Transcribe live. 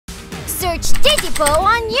Search Titipo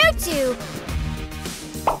on YouTube.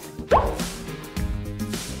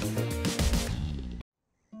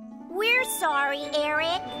 We're sorry,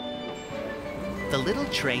 Eric. The little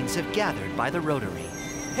trains have gathered by the rotary.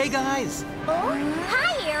 Hey, guys! Oh,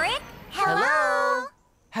 hi, Eric. Hello.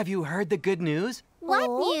 Have you heard the good news? What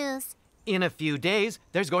news? In a few days,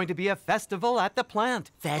 there's going to be a festival at the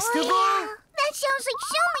plant. Festival? Oh, yeah. That sounds like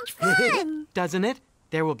so much fun. Doesn't it?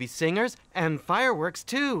 There will be singers and fireworks,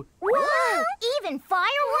 too. Whoa! Even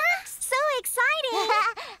fireworks? So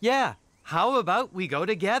exciting. Yeah. How about we go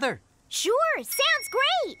together? Sure, sounds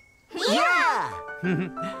great. Yeah.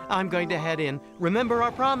 I'm going to head in. Remember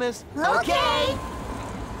our promise. Okay.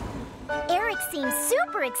 Eric seems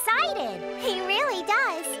super excited. He really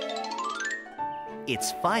does.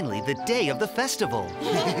 It's finally the day of the festival.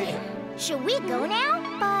 Should we go now?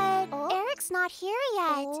 But Eric's not here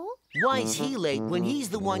yet. Why's he late when he's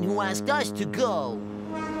the one who asked us to go?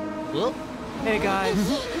 Oh. Hey, guys.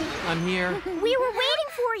 I'm here. We were waiting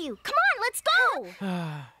for you. Come on, let's go.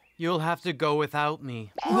 You'll have to go without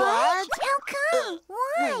me. What? How come?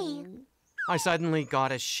 Why? I suddenly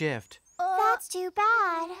got a shift. That's too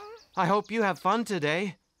bad. I hope you have fun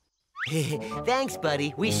today. Thanks,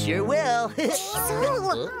 buddy. We sure will.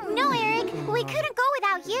 No, Eric, we couldn't go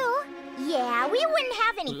without you. Yeah, we wouldn't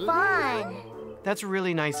have any fun. That's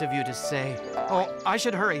really nice of you to say. Oh, I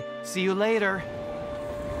should hurry. See you later.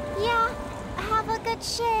 Yeah, have a good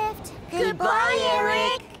shift. Goodbye,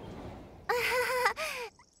 Eric.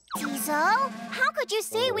 Tizo, how could you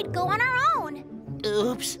say we'd go on our own?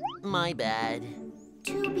 Oops, my bad.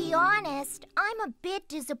 To be honest, I'm a bit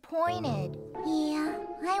disappointed. Yeah,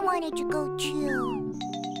 I wanted to go too.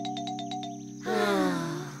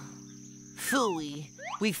 Phooey.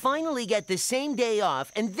 We finally get the same day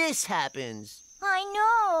off, and this happens. I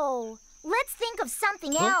know. Let's think of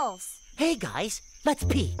something else. Hey, guys, let's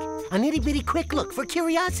peek. An itty-bitty quick look for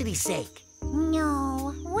curiosity's sake.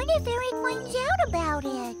 No, what if Eric finds out about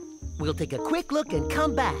it? We'll take a quick look and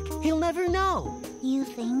come back. He'll never know. You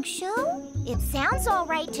think so? It sounds all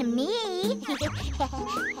right to me.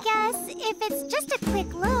 Guess if it's just a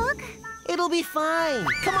quick look. It'll be fine.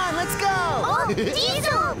 Come on, let's go. Oh,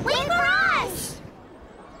 Diesel, wait for us!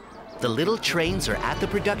 The little trains are at the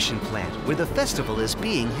production plant where the festival is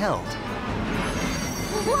being held.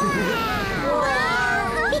 Wow!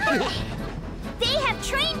 They have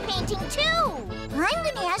train painting too. I'm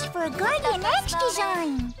gonna ask for a Guardian X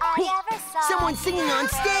design. Someone's singing on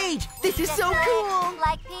stage. This is so cool.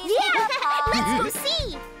 Yeah, let's go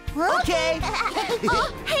see. Okay.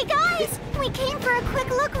 Oh, hey guys, we came for a quick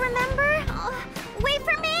look, remember? Wait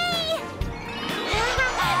for me.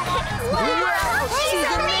 Wow,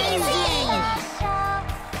 she's amazing.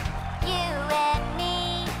 You and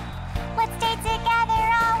me, let's stay together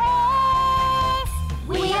always.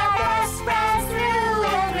 We are best friends through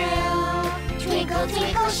and through. Twinkle,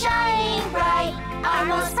 twinkle, shining bright, our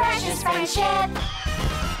most precious friendship.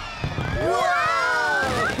 Wow!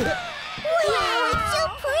 Wow, it's so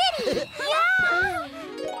pretty. Yeah.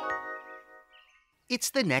 It's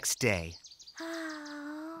the next day.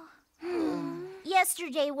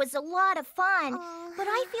 Yesterday was a lot of fun, but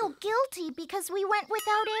I feel guilty because we went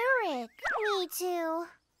without Eric. Me too.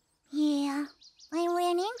 Yeah, I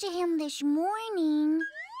ran into him this morning.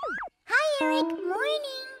 Hi, Eric.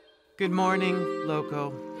 Morning. Good morning,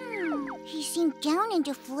 Loco. He seemed down and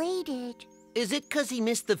deflated. Is it 'cause he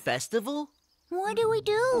missed the festival? What do we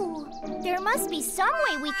do? There must be some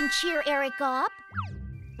way we can cheer Eric up.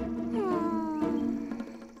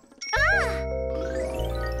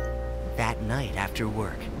 That night after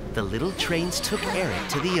work, the little trains took Eric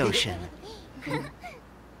to the ocean.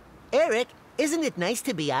 Eric, isn't it nice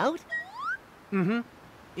to be out?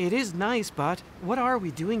 It is nice, but what are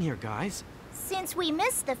we doing here, guys? Since we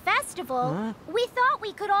missed the festival, we thought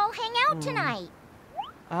we could all hang out tonight.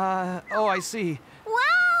 Oh, I see.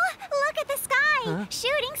 Wow! Look at the sky!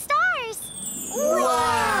 Shooting stars!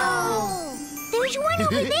 Wow! There's one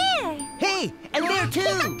over there! Hey, and there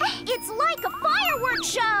too! It's like a fireworks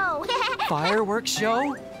show! Fireworks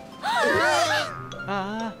show?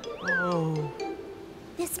 Oh.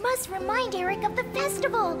 This must remind Eric of the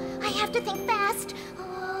festival. I have to think fast.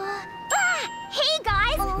 Hey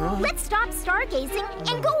guys, let's stop stargazing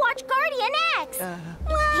and go watch Guardian X.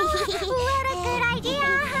 What a good idea!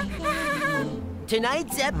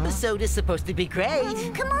 Tonight's episode is supposed to be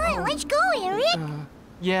great. Come on, let's go, Eric!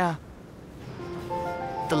 Yeah.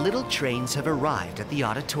 The little trains have arrived at the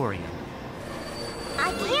auditorium.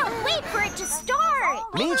 I can't wait for it to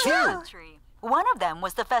start. Me too. One of them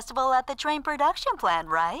was the festival at the train production plant,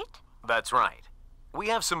 right? That's right. We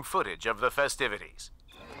have some footage of the festivities.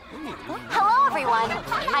 Hello, everyone.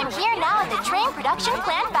 I'm here now at the Train Production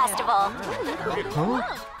Plant Festival. Huh?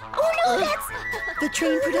 Oh, no, that's... The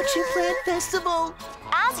Train Production Plant Festival.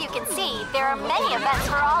 As you can see, there are many events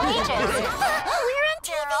for all ages. We're on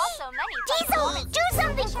TV. There are also many Diesel, do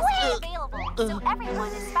something quick! available, so everyone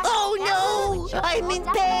is special. Oh no! I'm in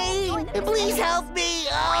pain! Please help me!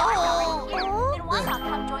 Oh! Then why not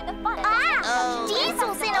come join the fun?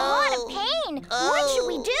 Diesel's in a lot of pain. What should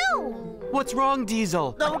we do? What's wrong,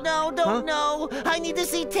 Diesel? Don't know. I need to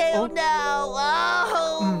see Teo now.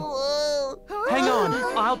 Oh! Hang on,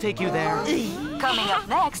 I'll take you there. Coming up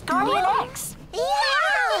next, Guardian X.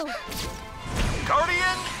 Yeah!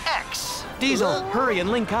 Guardian X. Diesel, hurry and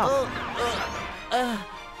link up.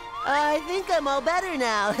 I think I'm all better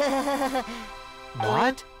now.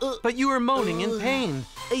 What? But you were moaning in pain.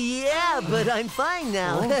 Yeah, but I'm fine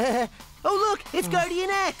now. Oh, look, it's Guardian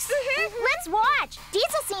X. Let's watch.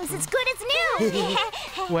 Diesel seems as good as new.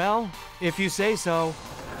 Well, if you say so.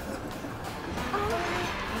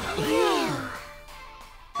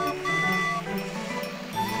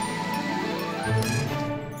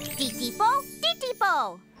 Titipo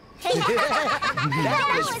Titipo.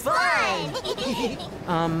 That was fun.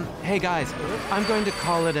 Hey guys, I'm going to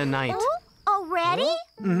call it a night. Already?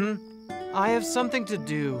 I have something to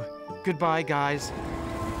do. Goodbye, guys.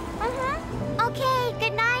 Okay,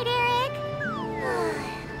 good night, Eric.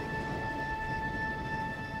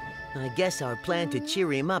 I guess our plan to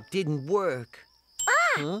cheer him up didn't work.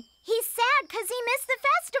 Huh? He's sad because he missed the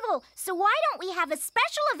festival. So why don't we have a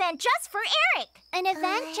special event just for Eric? An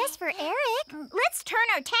event just for Eric? Let's turn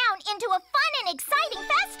our town into a fun and exciting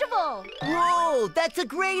festival. Whoa, that's a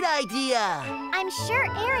great idea. I'm sure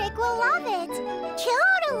Eric will love it.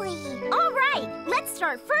 Totally. All right, let's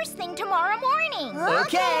start first thing tomorrow morning.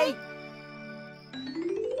 Okay.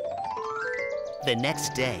 The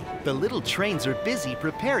next day, the little trains are busy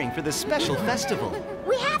preparing for the special festival.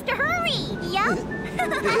 We have to hurry. Yep.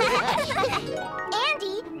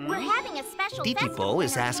 Andy, we're having a special festival Titipo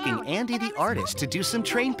is in our asking town, Andy and I the was artist to do some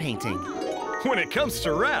train painting. When it comes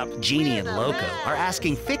to rap, Jeannie and Loco are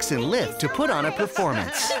asking Fix and Lift to put on a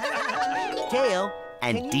performance. Teo,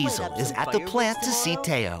 And Diesel is at the plant to see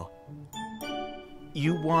Teo.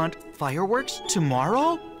 You want fireworks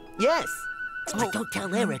tomorrow? yes. But don't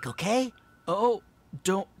tell Eric, okay? Oh,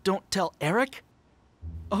 don't tell Eric?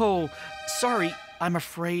 Oh, sorry, I'm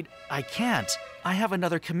afraid I can't. I have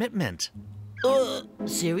another commitment.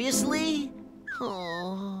 Seriously?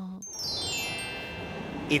 Oh.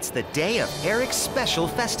 It's the day of Eric's special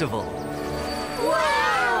festival.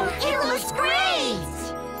 Wow, it looks great.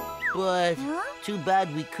 But too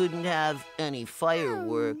bad we couldn't have any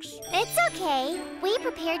fireworks. It's okay. We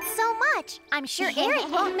prepared so much. I'm sure Eric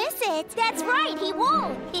won't miss it. That's right, he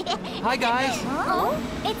won't. Hi, guys. Oh,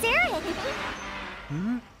 it's Eric.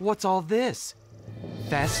 What's all this?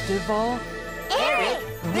 Festival? Eric,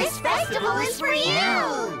 this festival is for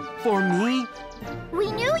you. For me?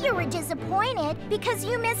 We knew you were disappointed because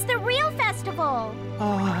you missed the real festival.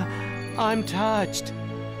 Oh, I'm touched.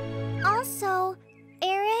 Also,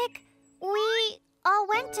 Eric, we all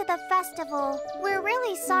went to the festival. We're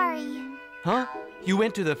really sorry. Huh? You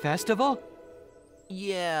went to the festival?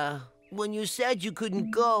 Yeah, when you said you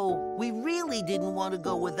couldn't go, we really didn't want to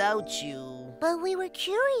go without you. But we were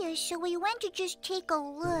curious, so we went to just take a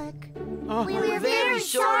look. Oh, We were very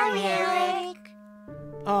sorry, Eric.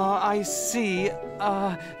 I see.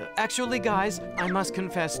 Actually, guys, I must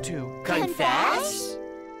confess too. Confess?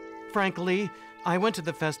 Frankly, I went to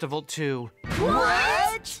the festival too.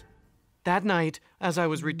 What? That night, as I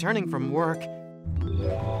was returning from work...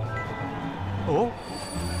 Oh,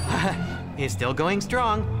 it's still going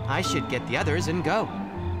strong. I should get the others and go.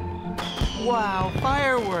 Wow,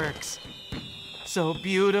 fireworks! So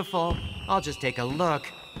beautiful. I'll just take a look.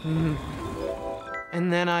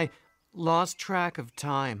 And then I lost track of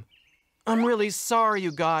time. I'm really sorry,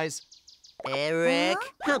 you guys. Eric,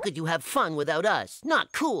 how could you have fun without us?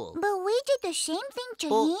 Not cool. But we did the same thing to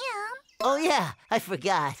Oh. him. Oh yeah, I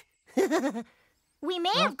forgot. We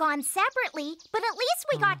may have gone separately, but at least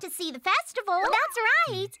we got to see the festival. That's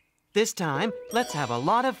right. This time, let's have a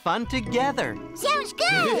lot of fun together. Sounds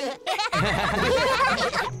good.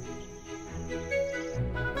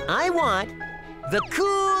 I want the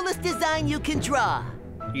coolest design you can draw.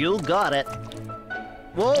 You got it.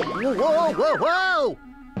 whoa, whoa, whoa, whoa, whoa!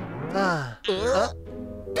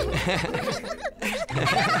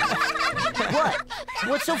 What?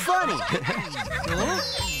 What's so funny?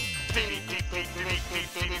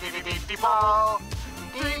 Wow.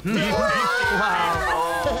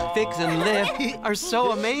 Fix and Lift are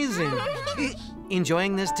so amazing.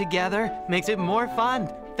 Enjoying this together makes it more fun.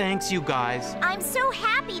 Thanks, you guys. I'm so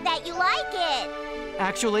happy happy that you like it.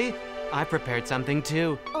 Actually, I prepared something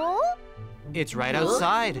too. Oh? It's right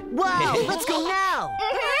outside. Wow, let's go now!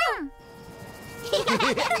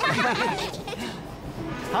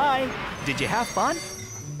 Hi. Did you have fun?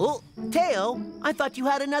 Oh, Tayo, I thought you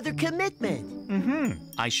had another commitment.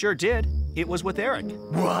 I sure did. It was with Eric.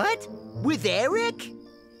 What? With Eric?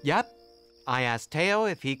 Yep. I asked Teo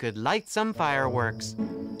if he could light some fireworks.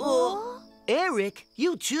 Oh, Eric,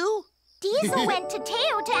 you too? Diesel went to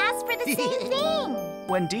Teo to ask for the same thing.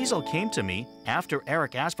 When Diesel came to me, after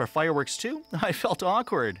Eric asked for fireworks too, I felt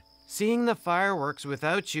awkward. Seeing the fireworks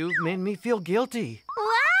without you made me feel guilty.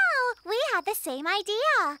 Wow, we had the same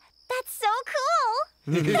idea. That's so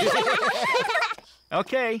cool.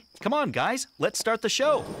 Okay, come on, guys. Let's start the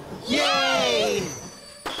show. Yay!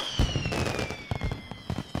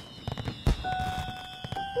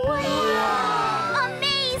 Wow!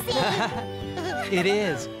 Amazing! It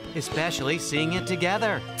is, especially seeing it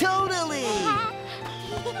together. Totally!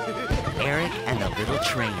 Eric and the little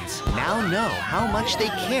trains now know how much they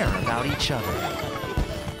care about each other.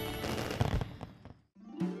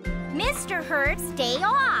 Mr. Herb's day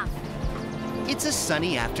off. It's a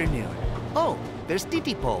sunny afternoon. Oh, there's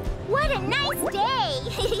Titipo. What a nice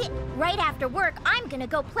day! Right after work, I'm gonna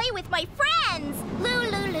go play with my friends. Loo,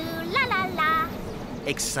 loo, loo, la, la, la.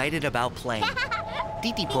 Excited about playing.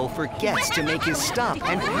 Titipo forgets to make his stop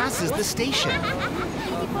and passes the station.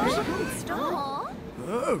 Stop.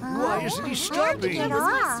 Why isn't he stopping? Get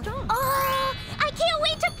off. Oh, I can't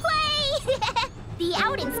wait to play! The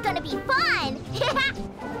outing's gonna be fun!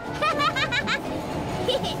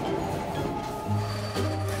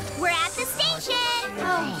 We're at the station!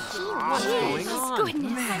 Oh,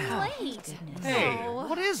 goodness, I'm late. Hey,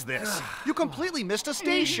 what is this? You completely missed a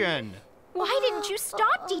station. Why didn't you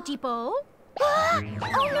stop, Titipo? Oh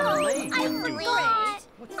no, I forgot.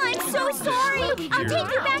 I'm so sorry. I'll take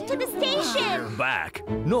you back to the station. Back?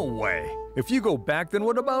 No way. If you go back, then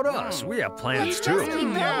what about us? We have plans too. Oh,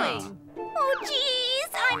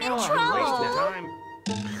 jeez, I'm in trouble.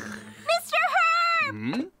 Mr.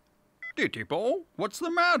 Herb! Titipo, what's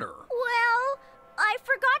the matter? Well, I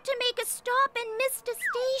forgot to make a stop and missed a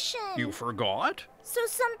station. You forgot? So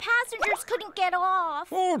some passengers couldn't get off.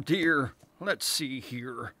 Oh dear. Let's see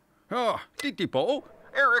here. Titipo,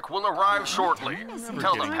 Eric will arrive shortly.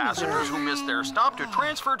 Tell the passengers who missed their stop to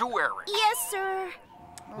transfer to Eric. Yes, sir.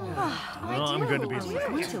 I'm gonna be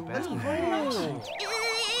late.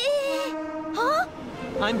 Huh?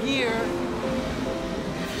 I'm here.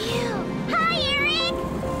 Phew. Hi, Eric!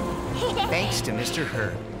 Thanks to Mr.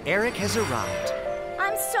 Herb, Eric has arrived.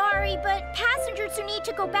 I'm sorry, but passengers who need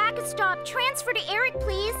to go back a stop, transfer to Eric,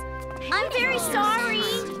 please. I'm very sorry.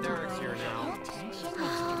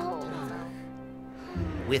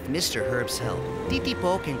 With Mr. Herb's help,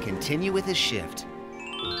 Titipo can continue with his shift.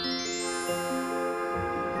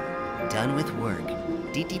 Done with work,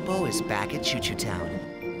 Titipo is back at Choo Choo Town.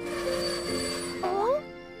 Oh?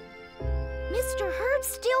 Mr. Herb's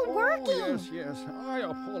still working. Yes, I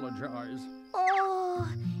apologize. Oh,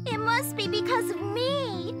 it must be because of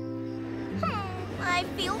me. I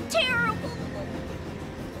feel terrible.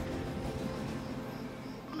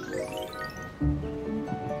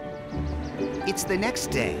 It's the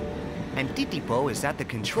next day, and Titipo is at the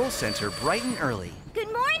control center bright and early. Good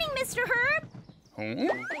morning, Mr. Herb. Huh?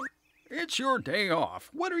 It's your day off.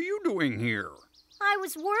 What are you doing here? I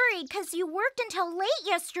was worried because you worked until late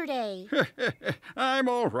yesterday. I'm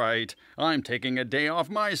all right. I'm taking a day off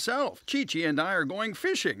myself. Chi-Chi and I are going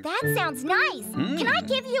fishing. That sounds nice. Can I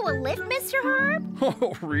give you a lift, Mr. Herb?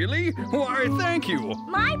 Oh, really? Why, thank you.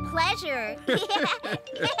 My pleasure.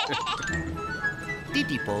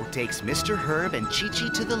 Titipo takes Mr. Herb and Chi-Chi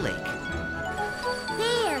to the lake.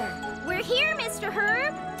 There. We're here, Mr.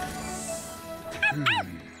 Herb.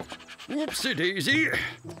 Whoopsie daisy.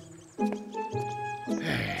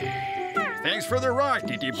 Thanks for the ride,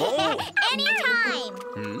 Titipo. Anytime.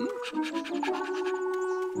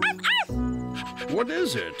 What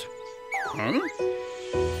is it? Huh?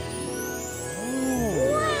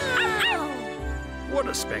 Wow. What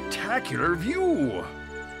a spectacular view.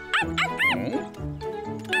 Huh?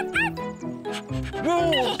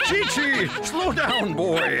 Whoa, Chi-Chi! Slow down,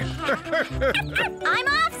 boy. I'm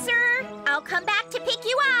off, sir. I'll come back to pick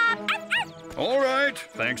you up. All right.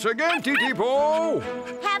 Thanks again, Titipo.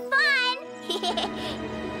 Have fun.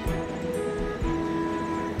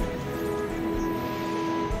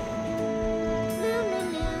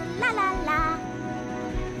 La la la.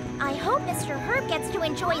 I hope Mr. Herb gets to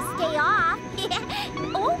enjoy his day off.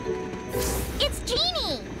 Oh, it's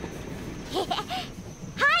Jeannie.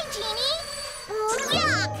 Hi, Jeannie.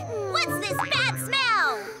 Yuck! What's this bad smell?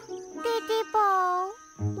 Titipo.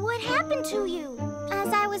 What happened to you?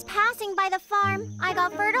 As I was passing by the farm, I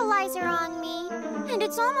got fertilizer on me. And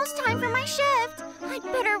it's almost time for my shift. I'd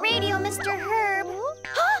better radio Mr. Herb.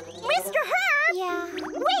 Mr. Herb? Yeah.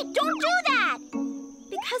 Wait, don't do that!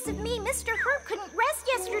 Because of me, Mr. Herb couldn't rest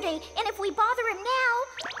yesterday, and if we bother him now...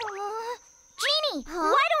 Jeannie,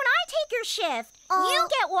 why don't I take your shift? You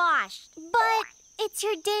get washed. But it's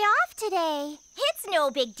your day off today. It's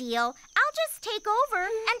no big deal. I'll just take over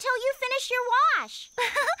until you finish your wash.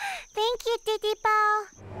 Thank you, Titipo.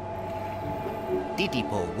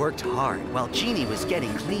 Titipo worked hard while Jeannie was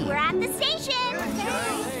getting clean. We're at the station.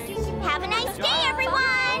 Have a nice day,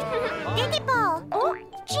 everyone. Titipo. Oh,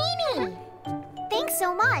 Jeannie. Thanks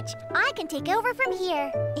so much. I can take over from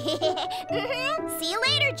here. See you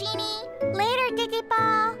later, Jeannie. Later,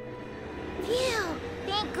 Titipo. Phew.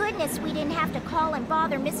 Thank goodness we didn't have to call and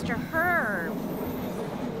bother Mr. Herb.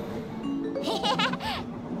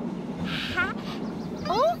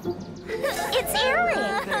 Oh, it's Eric.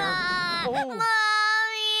 Oh. Mommy.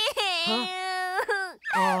 Huh?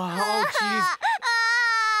 Oh, jeez.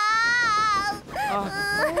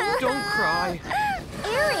 Don't cry.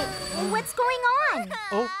 Eric, what's going on?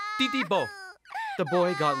 Oh, Titipo. The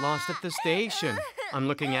boy got lost at the station. I'm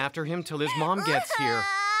looking after him till his mom gets here.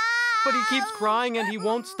 But he keeps crying and he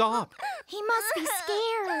won't stop. He must be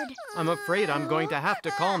scared. I'm afraid I'm going to have to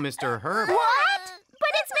call Mr. Herb. What?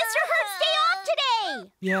 But it's Mr. Herb's day off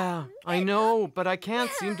today. Yeah, I know, but I can't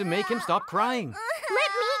seem to make him stop crying.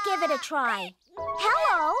 Let me give it a try.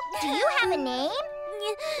 Hello, do you have a name?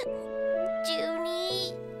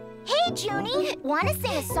 Junie. Hey, Junie, want to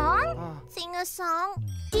sing a song? Sing a song?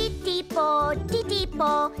 Titipo,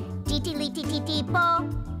 titipo, titiliti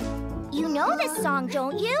titipo. You know this song,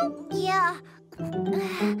 don't you? Yeah.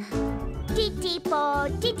 Titipo,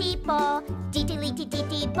 titipo, titiliti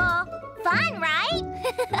titipo. Fun, right?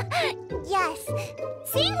 Yes.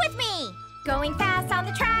 Sing with me. Going fast on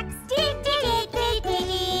the tracks.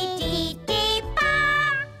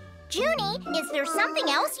 Junie, is there something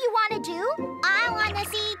else you want to do? I want to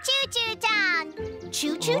see Choo Choo Town.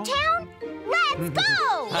 Choo Choo Town? Let's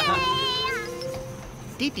go! Yay!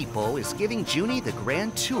 Titipo is giving Junie the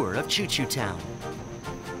grand tour of Choo Choo Town.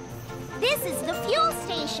 This is the fuel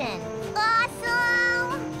station.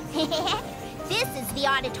 Awesome! This is the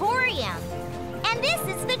auditorium. And this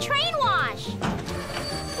is the train wash.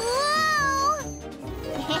 Whoa!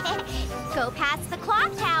 Go past the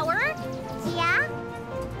clock tower. Yeah?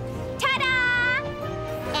 Ta-da!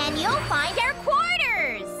 And you'll find our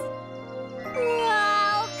quarters.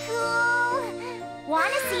 Wow, cool!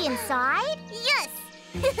 Want to see inside? Yes!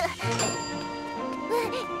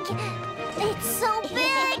 It's so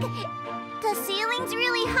big! The ceiling's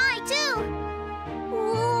really high, too!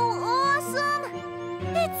 Whoa, awesome!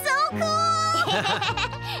 It's so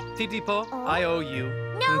cool! Titipo, I owe you.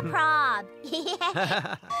 No prob.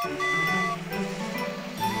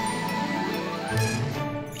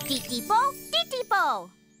 Titipo, Titipo.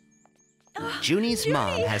 Junie's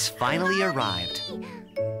mom has finally arrived.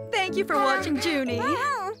 Thank you for watching, Junie.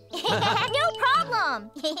 No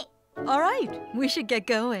problem. All right, we should get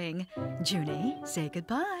going. Junie, say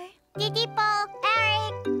goodbye. Titipo,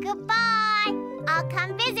 Eric, goodbye! I'll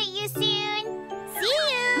come visit you soon. See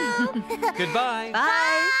you. Goodbye.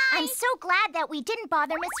 Bye. I'm so glad that we didn't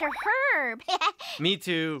bother Mr. Herb. Me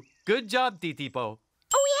too. Good job, Titipo.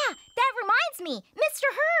 Oh, yeah, that reminds me. Mr.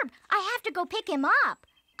 Herb, I have to go pick him up.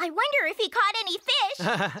 I wonder if he caught any fish.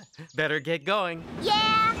 Better get going.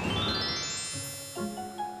 Yeah.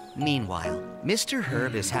 Meanwhile, Mr.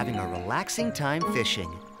 Herb is having a relaxing time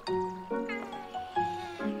fishing.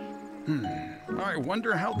 I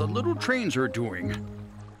wonder how the little trains are doing.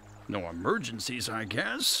 No emergencies, I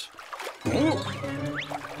guess. Oh.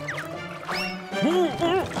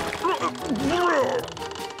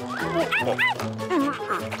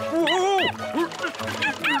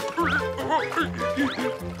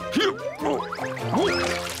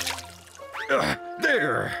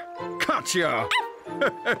 There! Gotcha!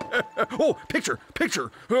 Oh, picture!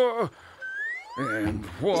 And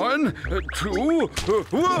 1, 2,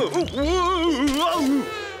 whoa!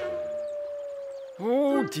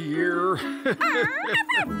 Oh, dear.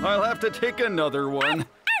 I'll have to take another one.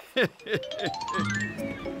 Loo,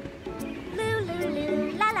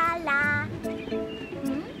 la, la, la.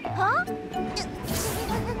 Huh?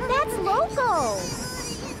 That's Loco.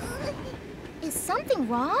 Is something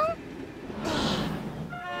wrong?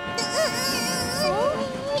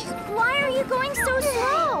 Why are you going so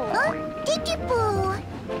slow? Titipo!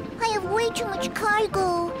 I have way too much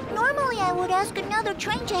cargo. Normally I would ask another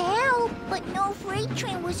train to help, but no freight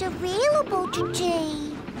train was available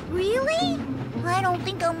today. Really? I don't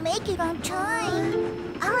think I'll make it on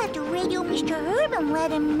time. I'll have to radio Mr. Herb and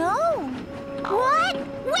let him know. What?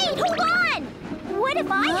 Wait, hold on! What if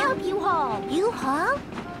I help you haul? You haul?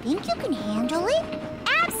 Think you can handle it?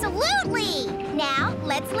 Absolutely! Now,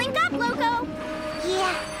 let's link up, Loco.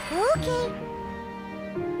 Yeah, okay.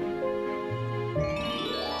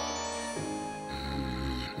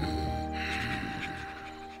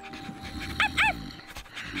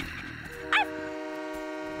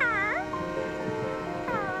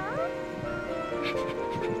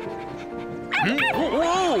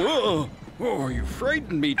 Oh, you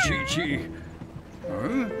frightened me, Chi-Chi.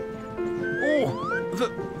 Huh? Oh,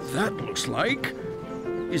 that looks like...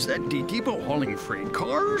 Is that Titipo hauling freight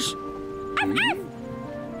cars?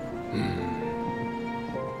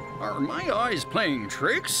 Are my eyes playing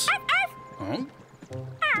tricks? Huh?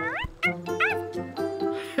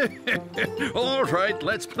 All right,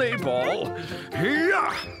 let's play ball.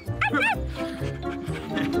 Yeah.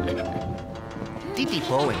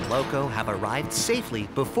 Titipo and Loco have arrived safely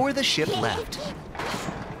before the ship left.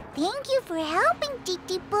 Thank you for helping,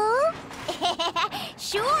 Titipo.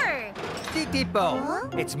 Sure.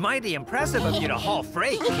 Titipo, it's mighty impressive of you to haul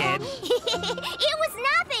freight, kid. It was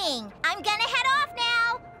nothing. I'm gonna head off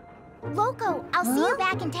now. Loco, I'll see you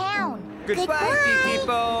back in town. Goodbye,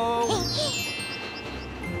 Titipo.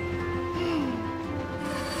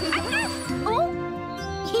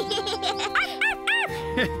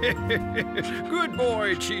 Good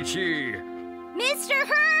boy, Chi-Chi. Mr.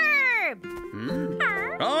 Herb!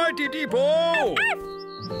 Hi, Titipo!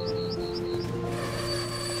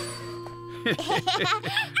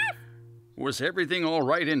 Was everything all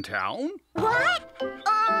right in town? What?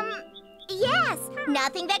 Yes.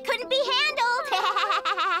 Nothing that couldn't be handled.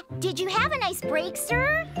 Did you have a nice break,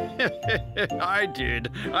 sir? I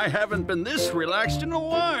did. I haven't been this relaxed in a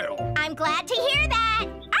while. I'm glad to hear that.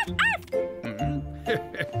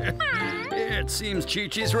 It seems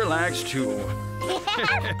Chi-Chi's relaxed too.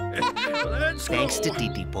 Let's go. Thanks to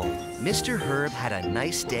Titipo, Mr. Herb had a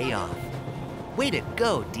nice day off. Way to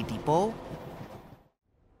go, Titipo.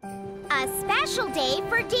 A special day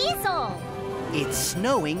for Diesel. It's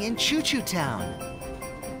snowing in Choo Choo Town.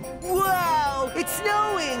 Wow, it's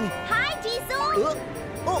snowing! Hi, Diesel.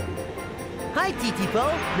 Oh. Hi,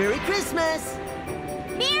 Titipo. Merry Christmas.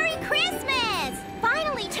 Merry Christmas!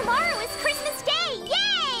 Finally, tomorrow is Christmas Day.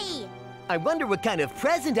 Yay! I wonder what kind of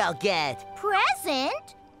present I'll get.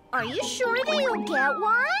 Present? Are you sure that you'll get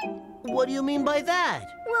one? What do you mean by that?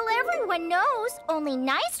 Well, everyone knows only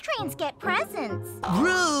nice trains get presents.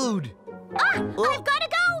 Rude! I've got to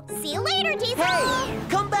go. See you later, Diesel. Hey,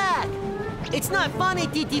 come back! It's not funny,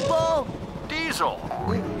 Titipo. Diesel,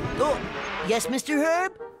 Oh, yes, Mr.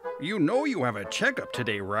 Herb? you know you have a checkup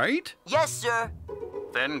today, right? Yes, sir.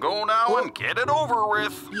 Then go now and get it over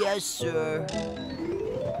with. Yes, sir.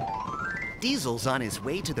 Diesel's on his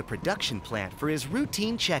way to the production plant for his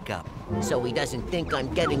routine checkup. So he doesn't think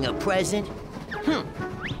I'm getting a present?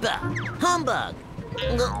 Bah, humbug!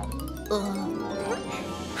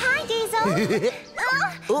 Hi, Diesel.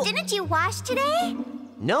 Didn't you wash today?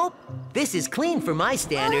 Nope, this is clean for my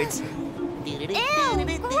standards. Ew,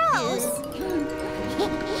 gross.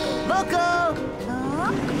 Loco!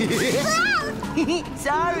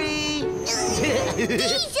 Sorry!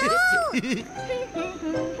 Diesel!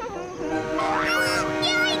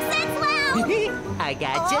 Yikes, that's loud! I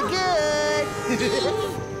got you good!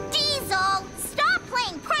 Diesel, stop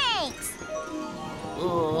playing pranks!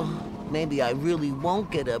 Oh, maybe I really won't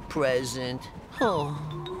get a present. Oh.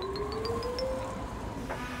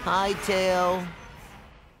 Hi, Tail.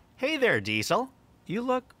 Hey there, Diesel. You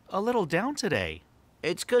look a little down today.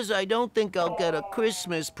 It's 'cause I don't think I'll get a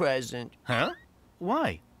Christmas present. Huh?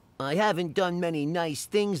 Why? I haven't done many nice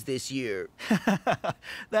things this year.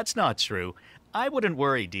 That's not true. I wouldn't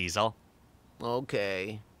worry, Diesel.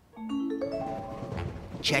 Okay.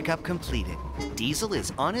 Checkup completed. Diesel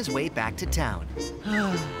is on his way back to town.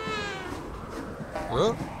 Huh?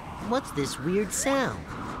 What's this weird sound?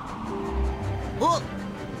 Oh,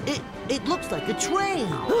 it looks like a train.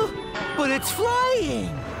 But it's flying.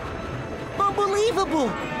 Unbelievable.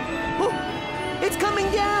 Oh, it's coming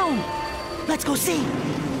down. Let's go see.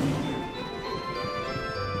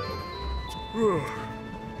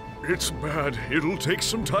 It's bad. It'll take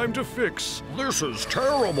some time to fix. This is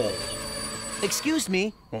terrible. Excuse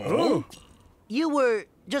me. Oh? You were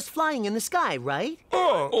just flying in the sky, right?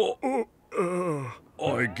 I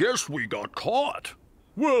guess we got caught.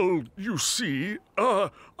 Well, you see,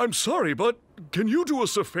 I'm sorry, but can you do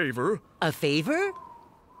us a favor? A favor?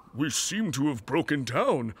 We seem to have broken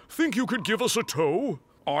down. Think you could give us a tow?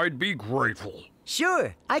 I'd be grateful.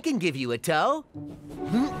 Sure, I can give you a tow.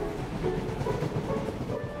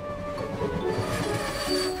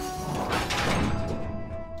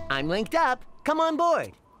 I'm linked up. Come on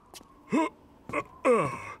board.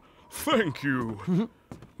 Thank you.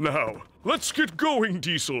 Now, let's get going,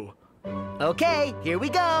 Diesel. Okay, here we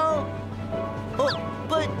go. Oh,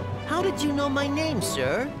 but how did you know my name,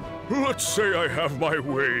 sir? Let's say I have my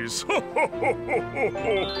ways.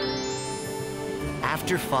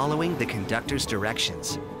 After following the conductor's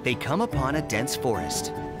directions, they come upon a dense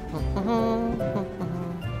forest.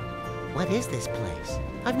 What is this place?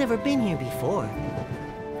 I've never been here before.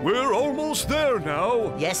 We're almost there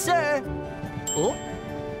now. Yes, sir. Oh.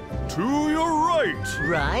 To your right.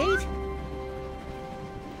 Right?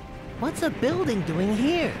 What's a building doing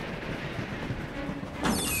here?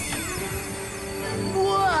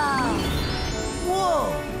 Wow!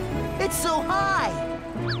 Whoa! It's so high!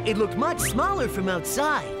 It looked much smaller from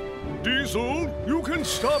outside. Diesel, you can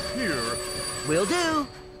stop here. Will do.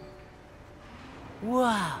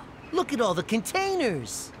 Wow! Look at all the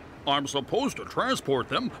containers. I'm supposed to transport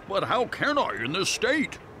them, but how can I in this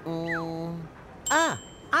state? I'll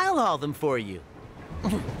haul them for you.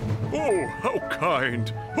 Oh, how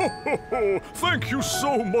kind. Thank you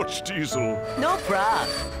so much, Diesel. No problem.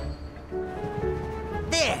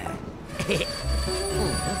 There.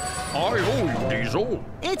 I owe you, Diesel.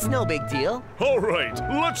 It's no big deal. All right,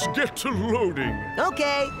 let's get to loading.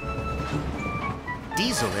 Okay.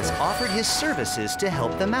 Diesel has offered his services to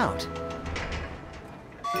help them out.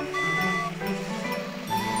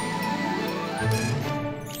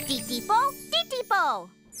 Titipo Titipo.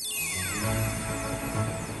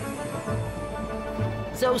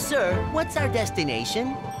 So, sir, what's our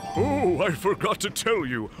destination? Oh, I forgot to tell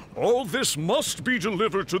you. All this must be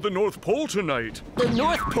delivered to the North Pole tonight. The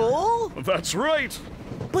North Pole? That's right.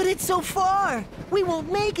 But it's so far. We won't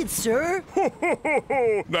make it, sir.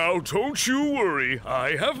 Now, don't you worry.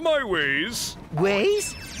 I have my ways.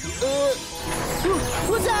 Ways?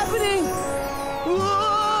 What's happening?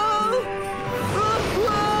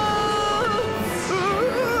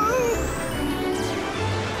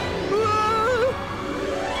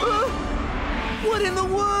 What in the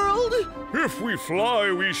world? If we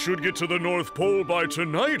fly, we should get to the North Pole by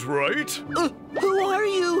tonight, right? Who are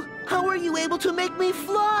you? How are you able to make me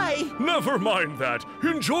fly? Never mind that.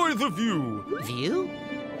 Enjoy the view. View?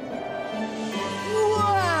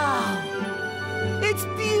 Wow! It's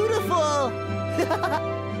beautiful!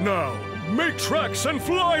 Now, make tracks and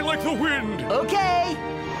fly like the wind. Okay!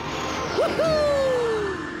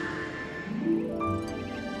 Woohoo!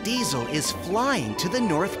 Diesel is flying to the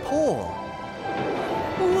North Pole.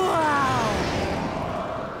 Wow!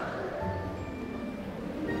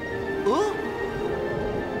 Oh?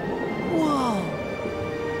 Whoa!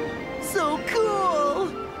 So cool!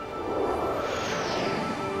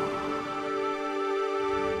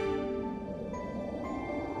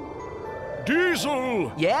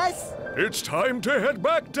 Diesel! Yes? It's time to head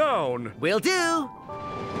back down. Will do!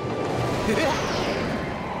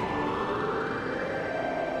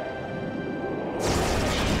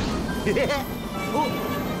 Oh.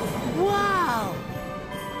 Wow!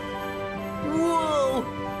 Whoa!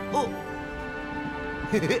 Oh.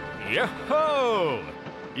 Yo-ho!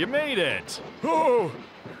 You made it! Oh,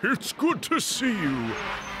 it's good to see you.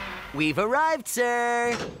 We've arrived,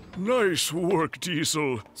 sir! Nice work,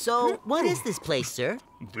 Diesel. So, what is this place, sir?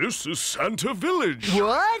 This is Santa Village.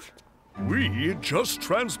 What? We just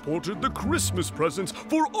transported the Christmas presents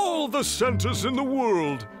for all the Santas in the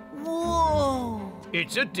world. Whoa!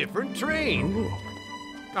 It's a different train.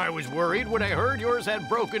 I was worried when I heard yours had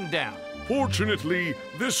broken down. Fortunately,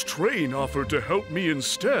 this train offered to help me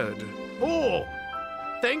instead. Oh,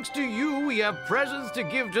 thanks to you, we have presents to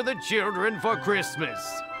give to the children for Christmas.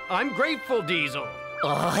 I'm grateful, Diesel.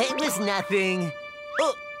 Oh, it was nothing.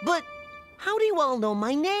 Oh, but how do you all know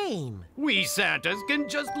my name? We Santas can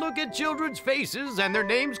just look at children's faces and their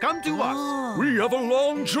names come to us. We have a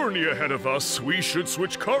long journey ahead of us. We should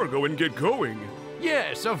switch cargo and get going.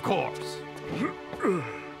 Yes, of course.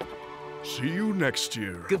 See you next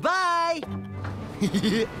year. Goodbye!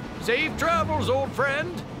 Safe travels, old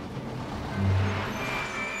friend.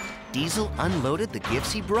 Diesel unloaded the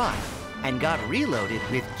gifts he brought and got reloaded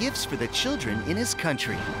with gifts for the children in his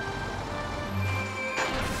country.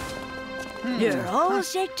 You're all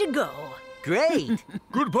set to go. Great!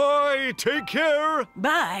 Goodbye, take care!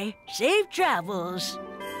 Bye, safe travels.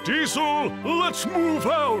 Diesel, let's move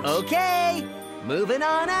out! Okay, moving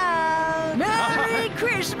on out! Merry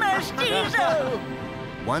Christmas, Diesel!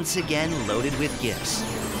 Once again loaded with gifts,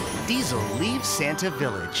 Diesel leaves Santa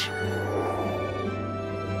Village.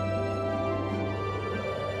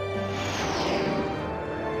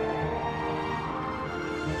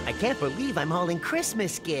 I can't believe I'm hauling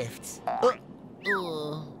Christmas gifts.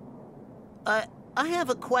 I have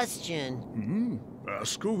a question.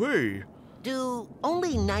 Ask away. Do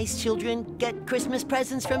only nice children get Christmas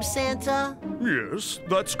presents from Santa? Yes,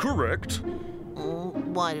 that's correct.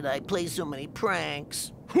 Why did I play so many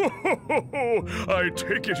pranks? I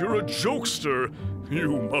take it you're a jokester.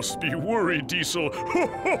 You must be worried, Diesel.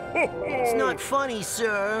 It's not funny,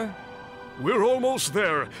 sir. We're almost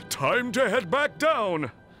there. Time to head back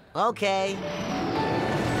down. Okay.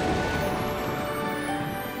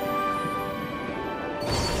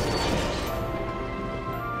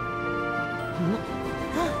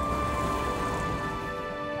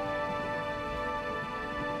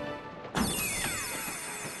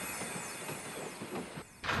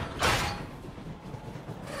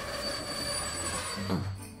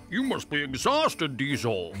 You must be exhausted,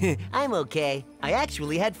 Diesel. I'm okay. I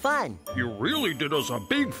actually had fun. You really did us a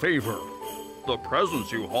big favor. The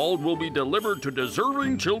presents you hauled will be delivered to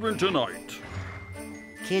deserving children tonight.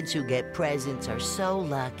 Kids who get presents are so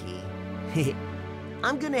lucky.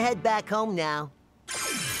 I'm gonna head back home now.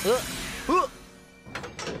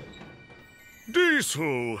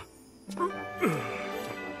 Diesel!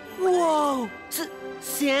 Whoa!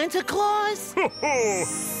 Santa Claus?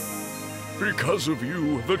 Because of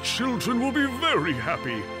you, the children will be very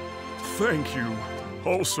happy. Thank you.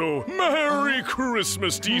 Also, Merry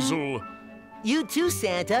Christmas, Diesel. You too,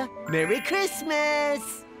 Santa. Merry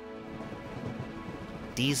Christmas!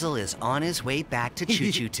 Diesel is on his way back to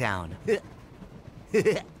Choo Choo Town.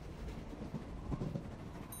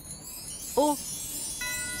 Oh!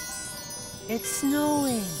 It's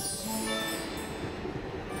snowing.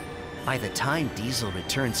 By the time Diesel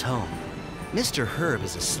returns home, Mr. Herb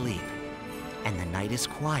is asleep, and the night is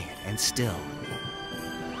quiet and still.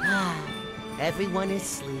 Everyone is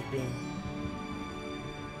sleeping.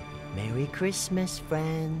 Merry Christmas,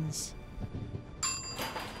 friends.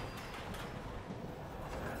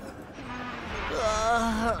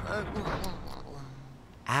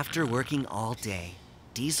 After working all day,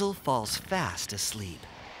 Diesel falls fast asleep.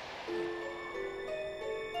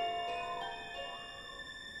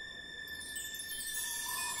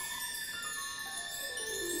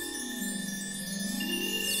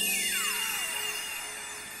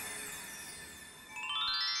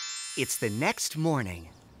 It's the next morning.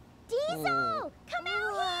 Diesel! Come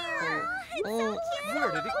out here! It's so cute!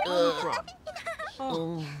 Where did it come from?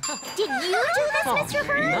 Did you do this, Mr.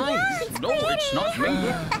 Herb? Nice. No, it's not me.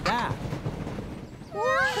 That.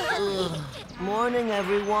 Morning,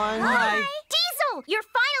 everyone. Hi. Diesel, you're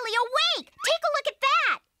finally awake! Take a look at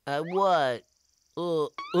that! What?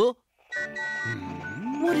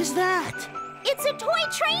 What is that? It's a toy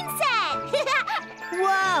train set!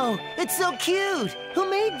 Wow! It's so cute! Who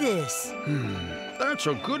made this? That's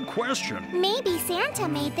a good question. Maybe Santa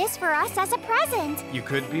made this for us as a present. You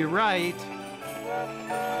could be right.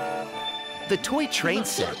 The toy train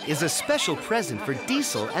set is a special present for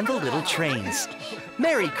Diesel and the little trains.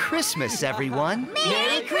 Merry Christmas, everyone!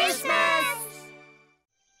 Merry Christmas!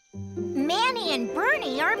 Manny and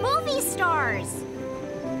Bernie are movie stars.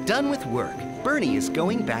 Done with work, Bernie is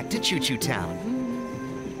going back to Choo Choo Town.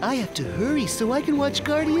 I have to hurry so I can watch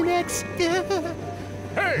Guardian X.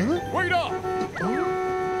 Hey, wait up!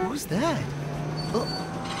 Who's that?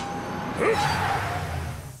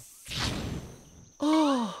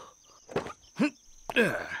 Oh.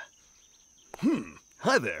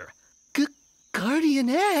 Hi there. Guardian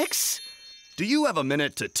X? Do you have a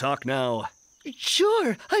minute to talk now?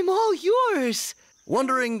 Sure, I'm all yours.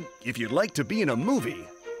 Wondering if you'd like to be in a movie.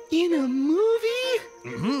 In a movie?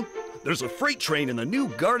 Mm-hmm. There's a freight train in the new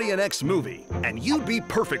Guardian X movie, and you'd be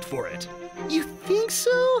perfect for it. You think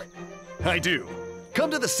so? I do. Come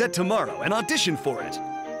to the set tomorrow and audition for it.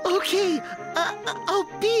 Okay, I'll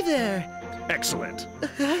be there. Excellent.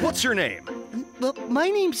 What's your name? Well, my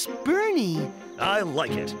name's Bernie. I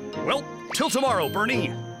like it. Well, till tomorrow,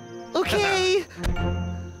 Bernie. Okay.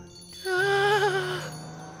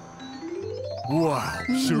 Wow,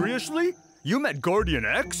 seriously? You met Guardian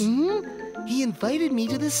X? Mm-hmm. He invited me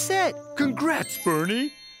to the set. Congrats,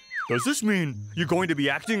 Bernie. Does this mean you're going to be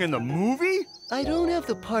acting in the movie? I don't have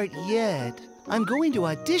the part yet. I'm going to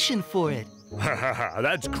audition for it.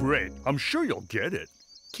 That's great. I'm sure you'll get it.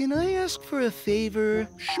 Can I ask for a favor?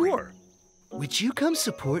 Sure. Would you come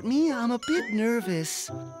support me? I'm a bit nervous.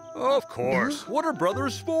 Of course. What are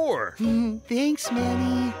brothers for? Thanks,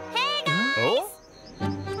 Manny. Hey, guys! Oh?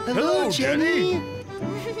 Hello, Jenny.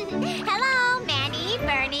 Hello, Manny,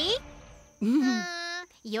 Bernie.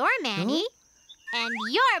 You're Manny, and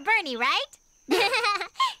you're Bernie, right?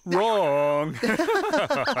 Wrong.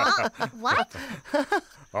 What?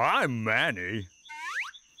 I'm Manny.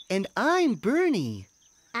 And I'm Bernie.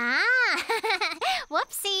 Ah,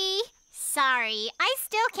 whoopsie. Sorry, I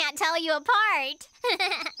still can't tell you apart.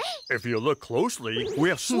 If you look closely, we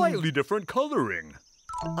have slightly different coloring.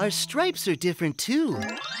 Our stripes are different too.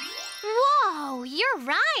 Whoa, you're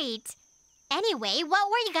right. Anyway, what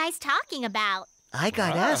were you guys talking about? I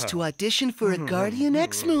got asked to audition for a Guardian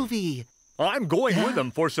X movie. I'm going with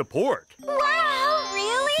them for support. Wow,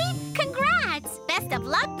 really? Congrats! Best of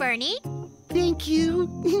luck, Bernie. Thank you.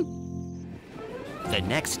 The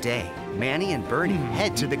next day, Manny and Bernie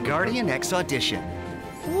head to the Guardian X audition.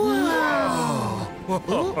 Wow!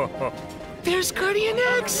 There's Guardian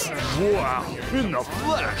X! Wow, in the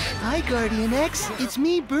flesh! Hi, Guardian X. It's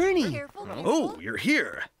me, Bernie. Oh, you're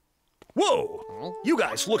here. Whoa! You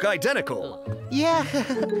guys look identical. Yeah,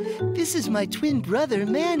 this is my twin brother,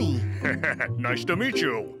 Manny. Nice to meet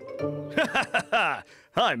you.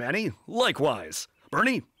 Hi, Manny. Likewise.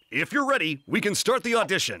 Bernie, if you're ready, we can start the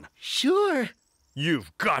audition. Sure.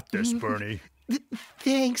 You've got this, Bernie.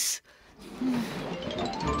 Thanks.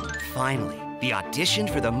 Finally, the audition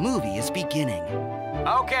for the movie is beginning.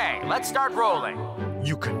 Okay, let's start rolling.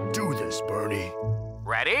 You can do this, Bernie.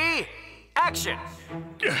 Ready? Action!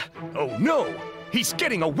 Oh no! He's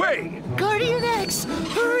getting away! Guardian X!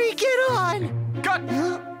 Hurry, get on! Cut!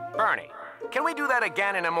 Bernie, can we do that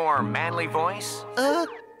again in a more manly voice?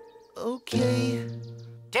 Okay.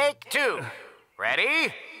 Take 2.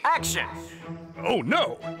 Ready? Action! Oh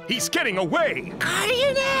no! He's getting away!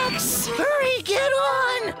 Guardian X! Hurry, get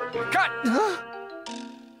on! Cut!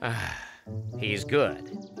 He's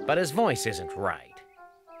good, but his voice isn't right.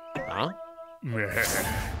 Huh?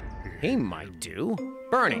 He might do.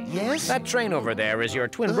 Bernie. Yes? That train over there is your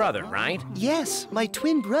twin brother, right? Yes, my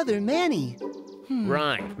twin brother, Manny.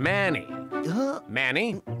 Right, Manny.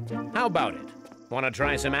 Manny, how about it? Want to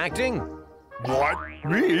try some acting? What?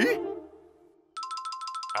 Me?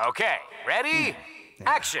 Okay, ready?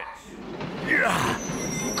 Action! Yeah!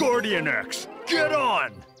 Guardian X, get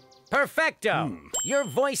on! Perfecto! Your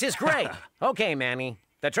voice is great. Okay, Manny,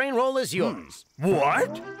 the train roll is yours.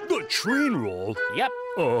 What? The train roll? Yep.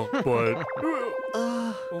 But...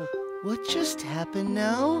 What just happened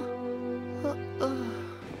now?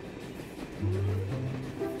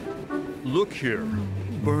 Look here,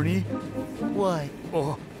 Bernie. What?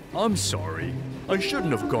 Oh, I'm sorry. I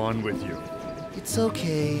shouldn't have gone with you. It's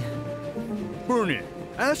okay. Bernie,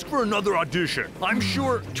 ask for another audition. I'm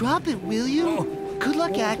sure... Drop it, will you? Good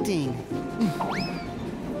luck acting.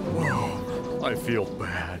 Oh, I feel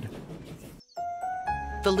bad.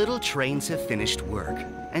 The little trains have finished work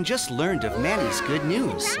and just learned of Manny's good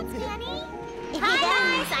news. Congrats, Manny. Hi,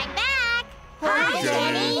 guys, I'm back. Hi,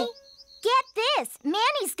 Jenny. Get this!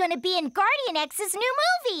 Manny's gonna be in Guardian X's new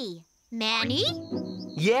movie! Manny?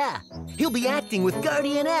 Yeah, he'll be acting with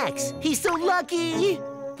Guardian X. He's so lucky.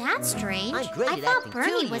 That's strange. I'm great I at thought acting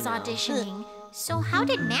Bernie too, was you know. auditioning. So how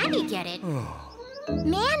did Manny get it?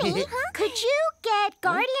 Manny, could you get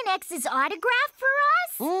Guardian X's autograph for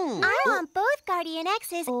us? I want both Guardian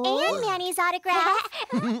X's and Manny's autograph.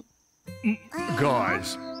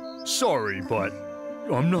 Guys, sorry, but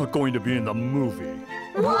I'm not going to be in the movie.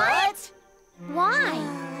 What? Why?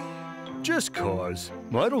 Just 'cause.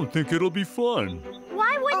 I don't think it'll be fun.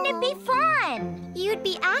 Why wouldn't it be fun? You'd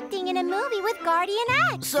be acting in a movie with Guardian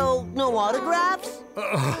X. So, no autographs?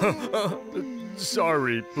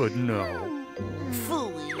 Sorry, but no.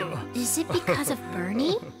 Phooey. Is it because of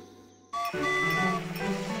Bernie?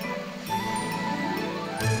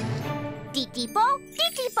 Titipo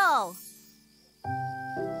Titipo!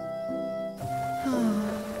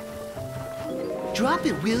 Drop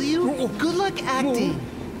it, will you? Good luck acting.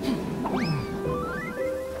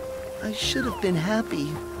 I should have been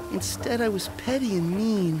happy. Instead, I was petty and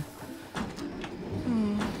mean.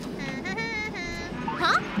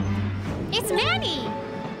 Huh? It's Manny!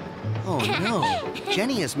 Oh no,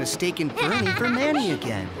 Jenny has mistaken Bernie for Manny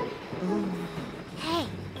again. Hey,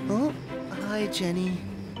 Oh, hi, Jenny.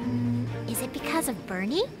 is it because of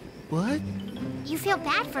Bernie? What? You feel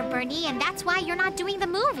bad for Bernie, and that's why you're not doing the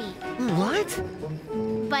movie. What?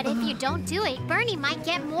 But if you don't do it, Bernie might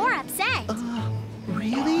get more upset.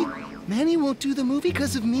 Really? Manny won't do the movie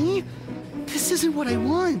because of me? This isn't what I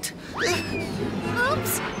want.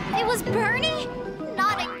 Oops! It was Bernie?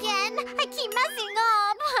 Not again! I keep messing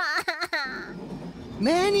up!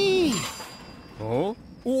 Manny! Oh,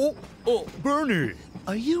 Bernie!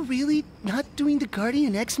 Are you really not doing the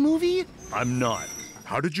Guardian X movie? I'm not.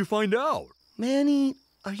 How did you find out? Manny,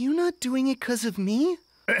 are you not doing it because of me?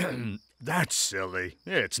 That's silly.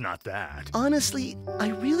 It's not that. Honestly, I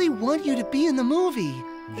really want you to be in the movie.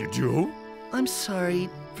 You do? I'm sorry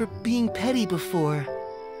for being petty before.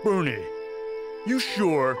 Bernie, you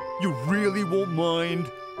sure you really won't mind?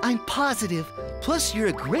 I'm positive. Plus, you're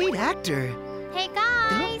a great actor. Hey,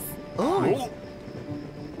 guys. Oh.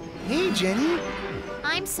 Hey, Jenny.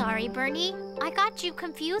 I'm sorry, Bernie. I got you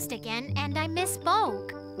confused again, and I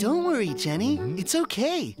misspoke. Don't worry, Jenny. It's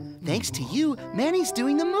okay. Thanks to you, Manny's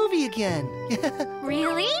doing the movie again.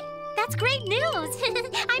 Really? That's great news.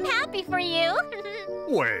 I'm happy for you.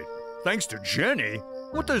 Wait, thanks to Jenny?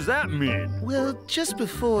 What does that mean? Well, just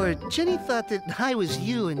before, Jenny thought that I was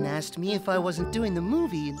you and asked me if I wasn't doing the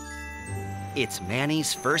movie. It's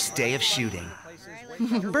Manny's first day of shooting.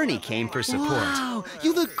 Bernie came for support. Wow,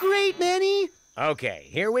 you look great, Manny. Okay,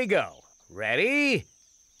 here we go. Ready?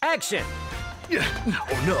 Action!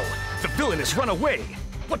 Oh no, the villain has run away.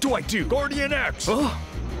 What do I do? Guardian X! Oh.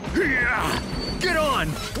 Get on,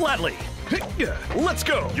 gladly. Let's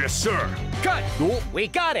go. Yes, sir. Cut! We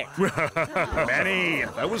got it! Manny,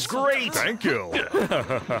 that was great. Thank you.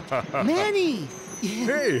 Manny!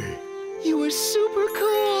 Hey! You were super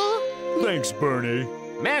cool! Thanks, Bernie.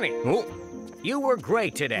 Manny, you were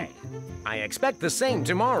great today. I expect the same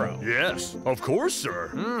tomorrow. Yes, of course,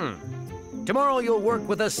 sir. Tomorrow you'll work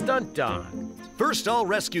with a stunt dog. First, I'll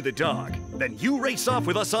rescue the dog. Then you race off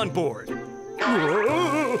with us on board.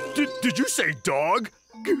 Did you say dog?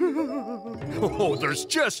 Oh, there's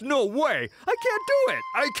just no way. I can't do it.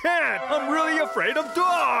 I can't. I'm really afraid of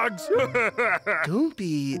dogs. Don't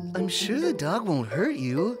be. I'm sure the dog won't hurt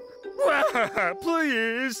you.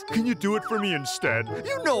 Please. Can you do it for me instead?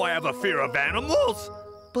 You know I have a fear of animals.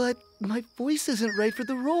 But my voice isn't right for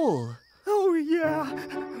the role. Oh, yeah.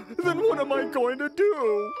 Then what am I going to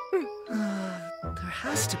do? There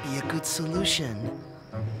has to be a good solution.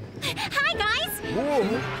 Hi, guys.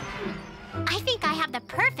 Whoa. I think I have the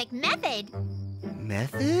perfect method.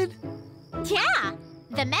 Method? Yeah,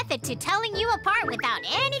 the method to telling you apart without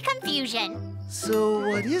any confusion. So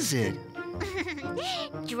what is it?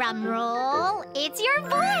 Drum roll, it's your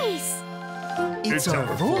voice. It's our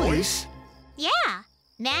voice? Yeah,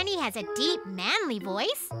 Manny has a deep, manly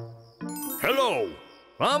voice. Hello,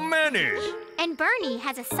 I'm Manny. And Bernie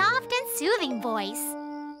has a soft and soothing voice.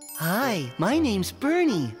 Hi, my name's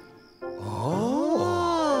Bernie.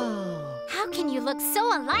 How can you look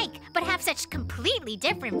so alike but have such completely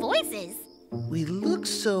different voices? We look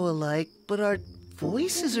so alike, but our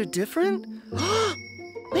voices are different?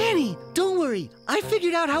 Manny, don't worry. I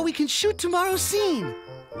figured out how we can shoot tomorrow's scene.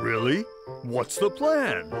 Really? What's the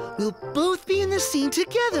plan? We'll both be in the scene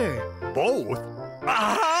together. Both?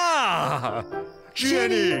 Aha!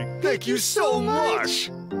 Jenny, thank you so much.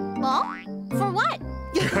 Well, for what?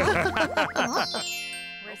 We're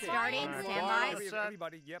starting. Stand by.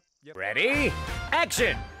 Everybody, yep. Ready?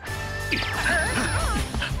 Action!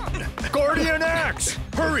 Guardian X!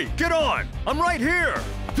 Hurry, get on! I'm right here!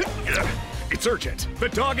 It's urgent. The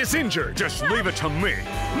dog is injured. Just leave it to me.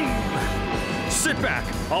 Sit back.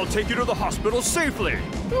 I'll take you to the hospital safely.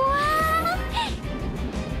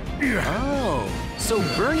 Oh, so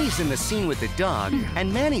Bernie's in the scene with the dog,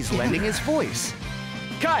 and Manny's lending his voice.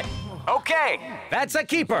 Cut! Okay, that's a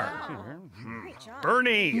keeper.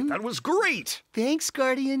 Bernie, that was great. Thanks,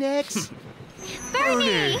 Guardian X.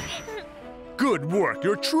 Bernie! Good work.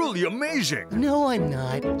 You're truly amazing. No, I'm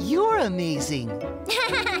not. You're amazing.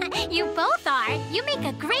 You both are. You make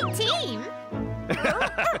a great team. The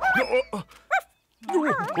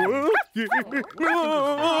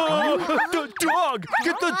dog!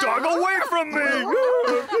 Get the dog away from me!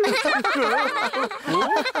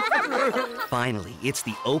 Finally, it's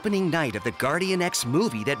the opening night of the Guardian X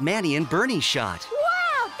movie that Manny and Bernie shot.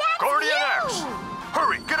 Wow, that's Guardian you! X!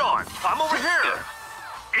 Hurry, get on! I'm over here!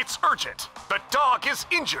 It's urgent. The dog is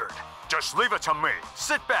injured. Just leave it to me.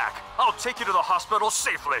 Sit back. I'll take you to the hospital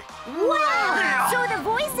safely. Wow! So the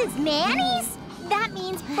voice is Manny's? That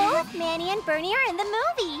means both Manny and Bernie are in the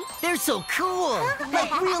movie. They're so cool.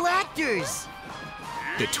 Like real actors.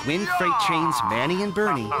 The twin freight trains Manny and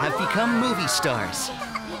Bernie have become movie stars.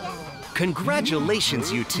 Congratulations,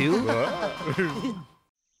 you two.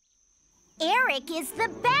 Eric is the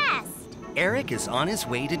best. Eric is on his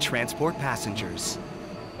way to transport passengers.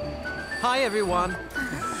 Hi, everyone.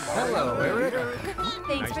 Hello, Eric.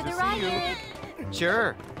 Thanks for the ride, Eric.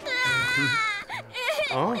 Sure.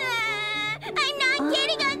 Oh. I'm not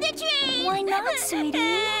getting on the train. Why not, sweetie?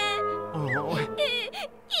 Oh.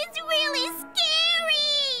 It's really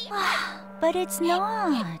scary. But it's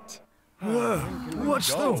not.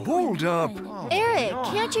 What's the holdup? Eric,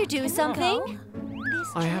 can't you do something?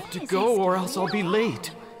 I have to go or else I'll be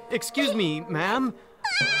late. Excuse me, ma'am.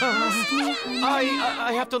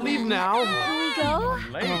 I have to leave now. Can we go?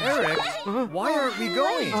 Eric, why aren't we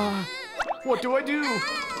going? What do I do?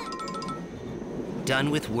 Done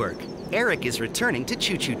with work, Eric is returning to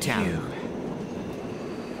Choo Choo Town.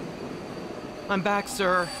 I'm back,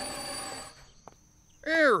 sir.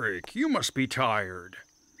 Eric, you must be tired.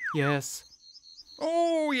 Yes.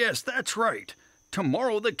 Oh, yes, that's right.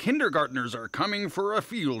 Tomorrow the kindergartners are coming for a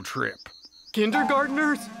field trip.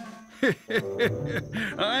 Kindergartners?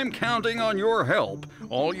 I'm counting on your help.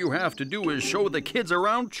 All you have to do is show the kids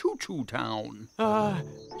around Choo Choo Town.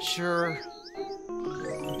 Sure.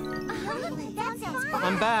 That sounds fun.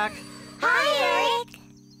 I'm back. Hi, Eric.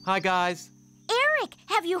 Hi, guys. Eric,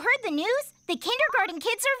 have you heard the news? The kindergarten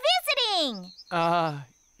kids are visiting.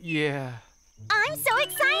 Yeah. I'm so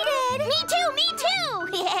excited. Me too, me too.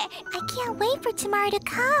 I can't wait for tomorrow to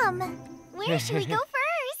come. Where should we go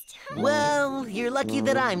first? Well, you're lucky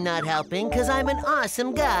that I'm not helping, because I'm an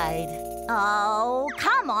awesome guide. Oh,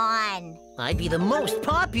 come on. I'd be the most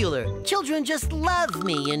popular. Children just love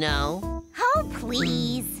me, you know. Oh,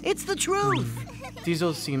 please. It's the truth.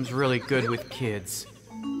 Diesel seems really good with kids.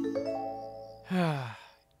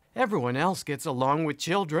 Everyone else gets along with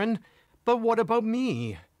children, but what about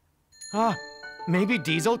me? Maybe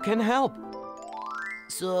Diesel can help.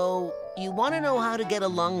 So, you want to know how to get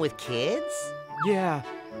along with kids? Yeah.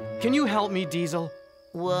 Can you help me, Diesel?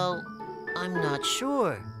 Well, I'm not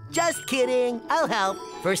sure. Just kidding. I'll help.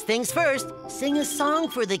 First things first, sing a song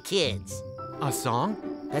for the kids. A song?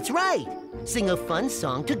 That's right. Sing a fun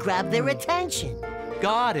song to grab their attention.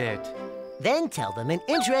 Got it. Then tell them an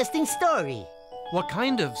interesting story. What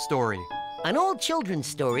kind of story? An old children's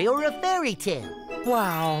story or a fairy tale.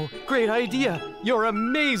 Wow, great idea. You're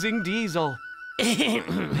amazing, Diesel.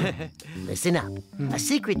 Listen up. A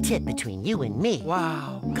secret tip between you and me.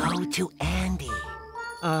 Wow. Go to Andy.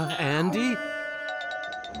 Andy?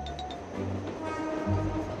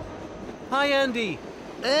 Hi, Andy.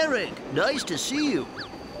 Eric, nice to see you.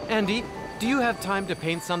 Andy, do you have time to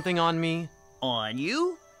paint something on me? On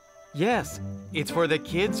you? Yes, it's for the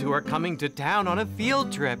kids who are coming to town on a field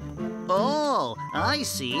trip. Oh, I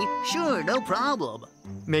see. Sure, no problem.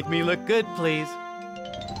 Make me look good, please.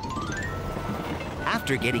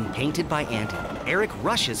 After getting painted by Andy, Eric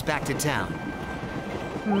rushes back to town.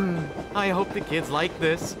 I hope the kids like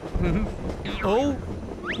this. Oh,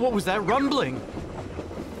 what was that rumbling?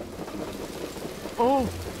 Oh,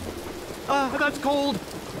 that's cold.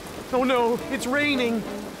 Oh no, it's raining.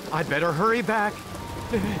 I'd better hurry back.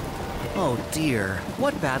 Oh dear,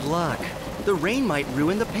 what bad luck. The rain might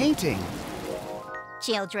ruin the painting.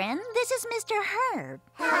 Children, this is Mr. Herb.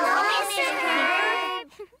 Hello,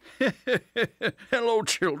 Mr. Herb. Hello,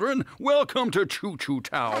 children. Welcome to Choo Choo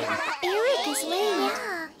Town. Eric is late.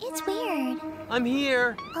 Yeah, it's weird. I'm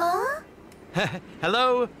here. Huh?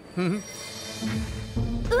 Hello.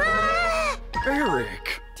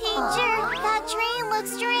 Eric. Teacher, that train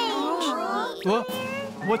looks strange. What?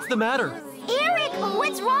 What's the matter? Eric,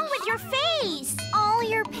 what's wrong with your face? All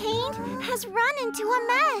your paint has run into a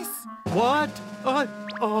mess. What? I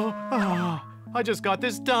just got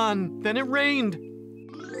this done. Then it rained.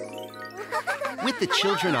 With the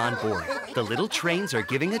children on board, the little trains are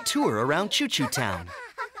giving a tour around Choo Choo Town.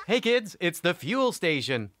 Hey, kids, it's the fuel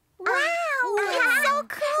station. Wow, it's so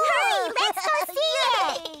cool. Hurry, let's go see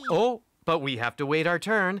it. Oh, but we have to wait our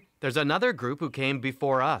turn. There's another group who came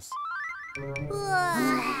before us.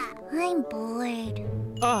 I'm bored.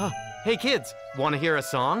 Hey, kids, want to hear a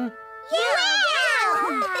song? Yeah!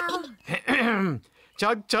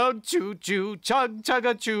 Chug, chug, choo, choo, chug, chug,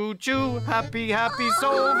 a choo, choo. Happy, happy,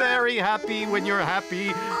 so very happy when you're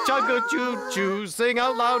happy. Chug, a choo, choo, sing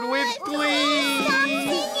out loud with glee.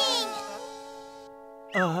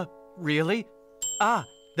 Really?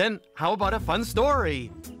 Then how about a fun story?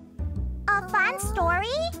 A fun story?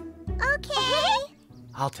 Okay.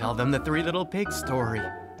 I'll tell them the Three Little Pigs story.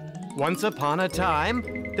 Once upon a time,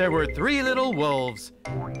 there were 3 little wolves.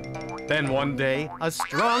 Then one day, a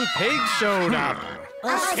strong pig showed up.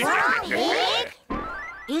 A strong pig?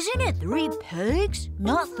 Isn't it 3 pigs,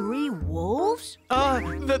 not 3 wolves?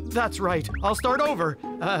 That's right. I'll start over.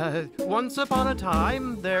 Once upon a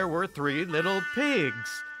time, there were 3 little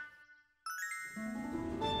pigs.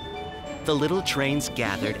 The little trains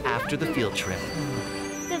gathered after the field trip.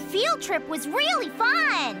 The field trip was really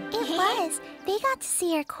fun. It was. They got to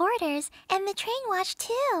see our quarters, and the train watched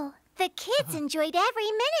too. The kids enjoyed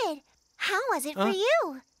every minute. How was it for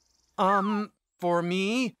you? For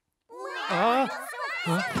me?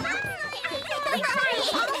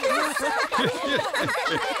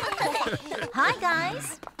 Hi,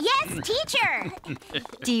 guys. Yes, teacher.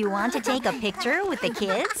 Do you want to take a picture with the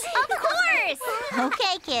kids? Of course.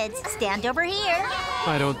 Okay, kids, stand over here.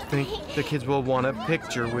 I don't think the kids will want a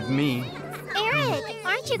picture with me. Eric,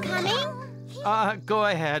 aren't you coming? Go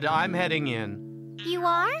ahead. I'm heading in. You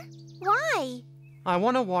are? Why? I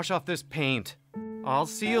want to wash off this paint. I'll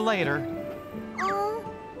see you later.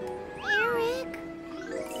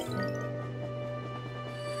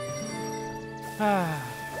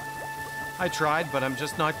 I tried, but I'm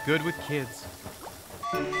just not good with kids.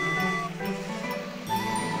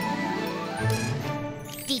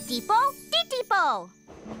 Titipo Titipo!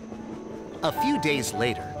 A few days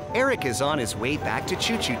later, Eric is on his way back to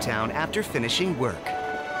Choo Choo Town after finishing work.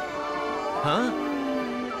 Huh?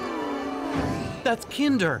 That's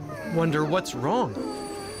Kinder. Wonder what's wrong.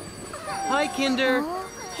 Hi, Kinder.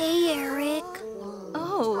 Hey, Eric.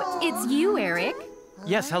 Oh, it's you, Eric.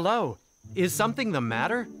 Yes, hello. Is something the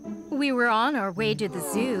matter? We were on our way to the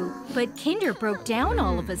zoo, but Kinder broke down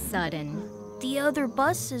all of a sudden. The other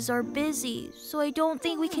buses are busy, so I don't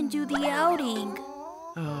think we can do the outing.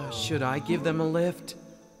 Should I give them a lift?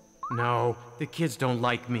 No, the kids don't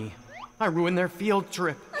like me. I ruined their field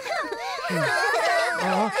trip. We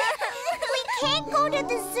can't go to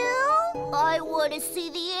the zoo? I want to see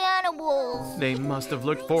the animals. They must have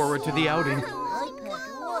looked forward to the outing.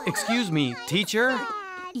 Excuse me, teacher?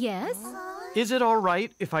 Yes? Is it all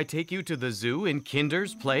right if I take you to the zoo in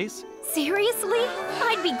Kinder's place? Seriously?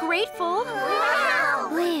 I'd be grateful. Wow!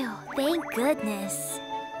 Well, thank goodness.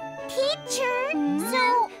 Teacher,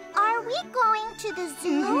 so are we going to the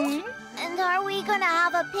zoo? And are we gonna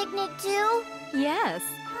have a picnic too? Yes.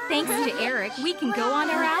 Thanks to Eric, we can go on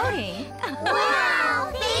our outing.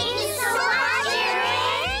 Wow! Thank you so much,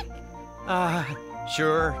 Eric!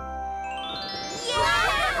 Sure. Yeah!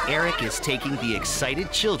 Eric is taking the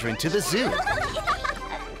excited children to the zoo.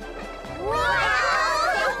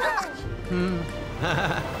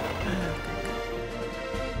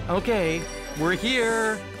 Okay, we're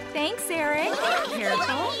here. Thanks, Eric.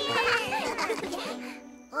 Careful.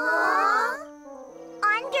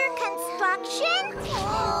 Under construction?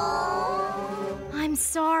 I'm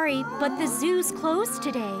sorry, but the zoo's closed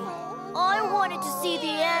today. I wanted to see the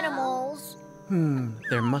animals.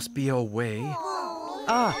 There must be a way.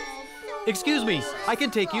 Excuse me, I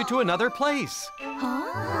can take you to another place.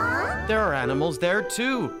 Huh? There are animals there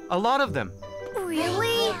too, a lot of them.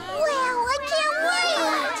 Really? Well, I can't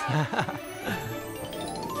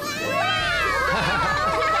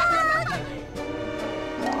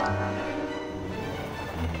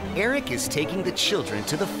wait! Eric is taking the children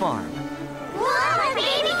to the farm. Wow,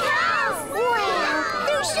 baby cows! Wow,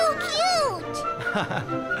 they're so cute!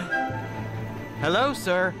 Hello,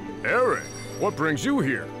 sir. Eric, what brings you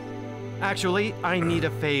here? Actually, I need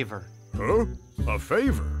a favor. Huh? A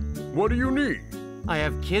favor? What do you need? I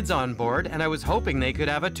have kids on board, and I was hoping they could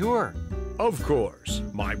have a tour. Of course.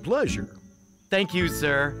 My pleasure. Thank you,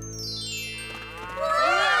 sir.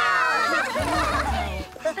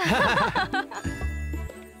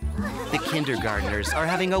 The kindergartners are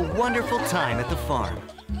having a wonderful time at the farm.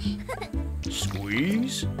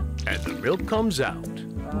 Squeeze, and the milk comes out.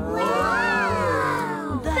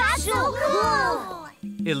 Wow! That's so cool!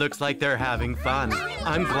 It looks like they're having fun.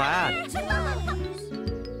 I'm glad.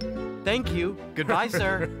 Thank you. Goodbye,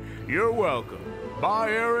 sir. You're welcome.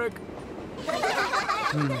 Bye, Eric. Eric,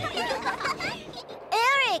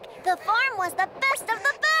 the farm was the best of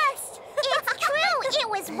the best! It's true! It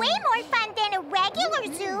was way more fun than a regular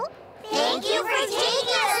zoo! Thank you for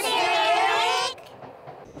taking us there, Eric!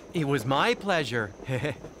 It was my pleasure.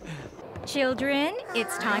 Children,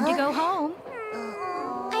 it's time to go home.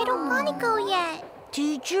 I don't want to go yet.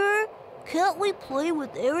 Teacher, can't we play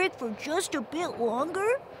with Eric for just a bit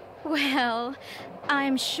longer? Well,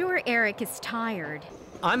 I'm sure Eric is tired.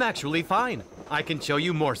 I'm actually fine. I can show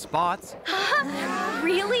you more spots.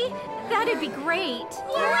 Really? That'd be great.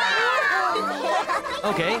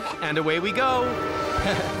 Okay, and away we go.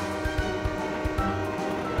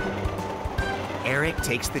 Eric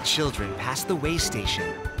takes the children past the way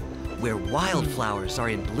station, where wildflowers are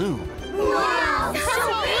in bloom. Wow,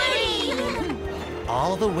 so pretty!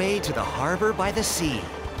 All the way to the harbor by the sea.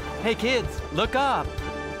 Hey kids, look up.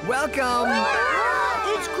 Welcome!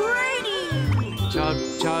 It's Grady! Chug,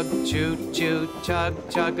 chug, choo, choo, chug,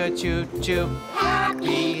 chugga, choo, choo.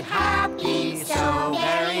 Happy, happy, so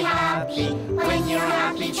very happy. When you're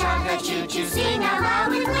happy, chugga, choo, choo, sing out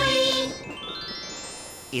loud with glee.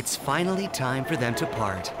 It's finally time for them to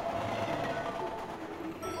part.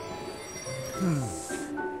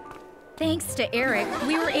 Thanks to Eric,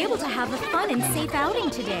 we were able to have a fun and safe outing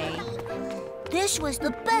today. This was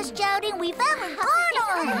the best outing we've ever gone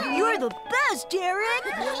on! You're the best, Eric!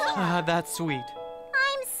 That's sweet.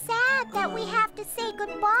 I'm sad that we have to say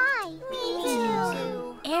goodbye. Me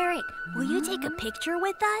too. Eric, will you take a picture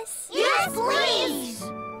with us? Yes, please!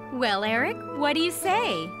 Well, Eric, what do you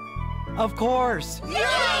say? Of course.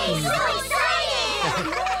 Yay! So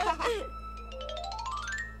excited!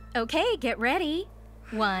 Okay, get ready.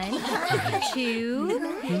 1,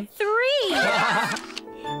 2, 3.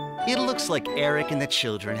 It looks like Eric and the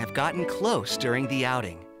children have gotten close during the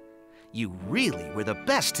outing. You really were the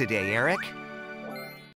best today, Eric.